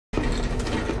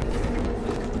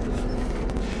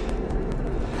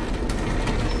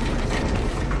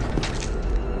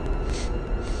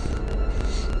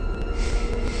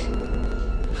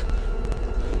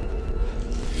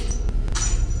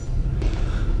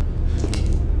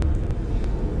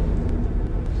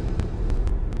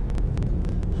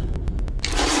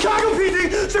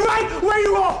It's right where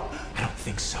you are! I don't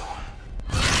think so.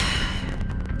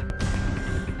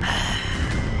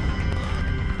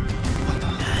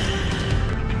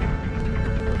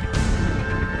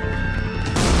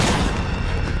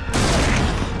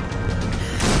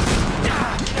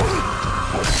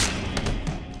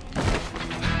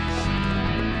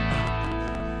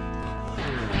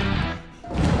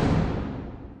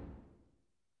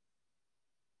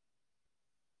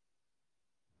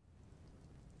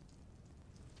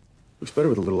 Looks better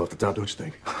with a little off the top, don't you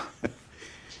think?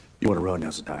 You want to run,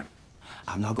 now's the time.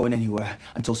 I'm not going anywhere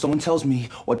until someone tells me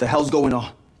what the hell's going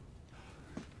on.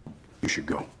 You should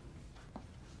go.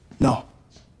 No.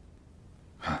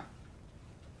 All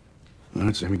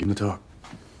right, Sammy, give him the talk.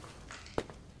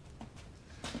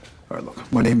 All right,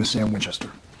 look, my name is Sam Winchester.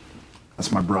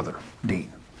 That's my brother,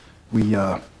 Dean. We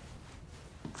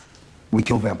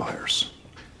kill vampires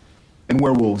and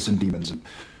werewolves and demons. And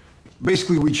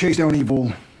basically, we chase down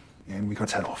evil and we cut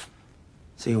its head off.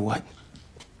 So you're what?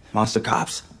 Monster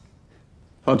cops?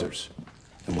 Hunters.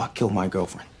 And what killed my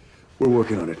girlfriend? We're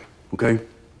working on it, okay?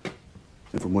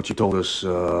 And from what you told us,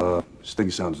 this thing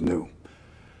sounds new.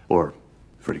 Or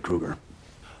Freddy Krueger.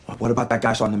 What about that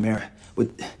guy I saw in the mirror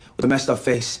with a messed up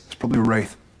face? It's probably a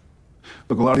wraith.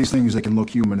 Look, a lot of these things, they can look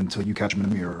human until you catch them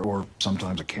in a mirror or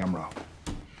sometimes a camera.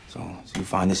 So you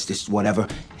find this whatever,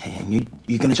 and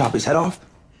you gonna chop his head off?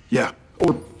 Yeah,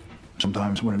 or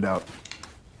sometimes when in doubt,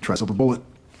 try silver bullet.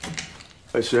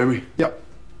 Hey, Sammy. Yep.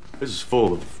 This is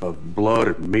full of blood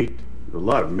and meat. A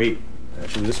lot of meat.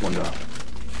 Actually, this one,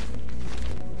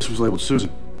 this was labeled Susan.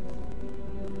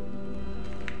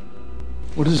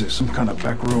 What is this, some kind of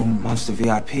back room? Monster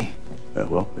VIP. Yeah,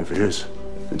 well, if it is,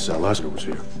 then Sal Lassiter was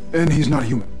here. And he's not a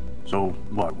human. So,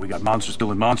 what, we got monsters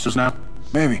killing monsters now?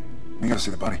 Maybe. You gotta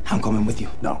see the body. I'm coming with you.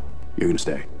 No, you're gonna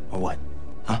stay. Or what?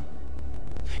 Huh?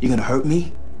 You gonna hurt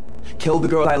me? Kill the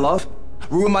girl I love?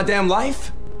 Ruin my damn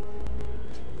life?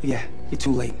 Yeah, you're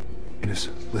too late. Ennis,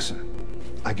 listen.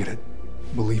 I get it.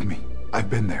 Believe me, I've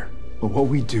been there. But what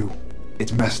we do,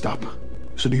 it's messed up.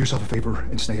 So do yourself a favor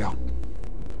and stay out.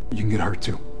 You can get hurt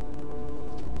too.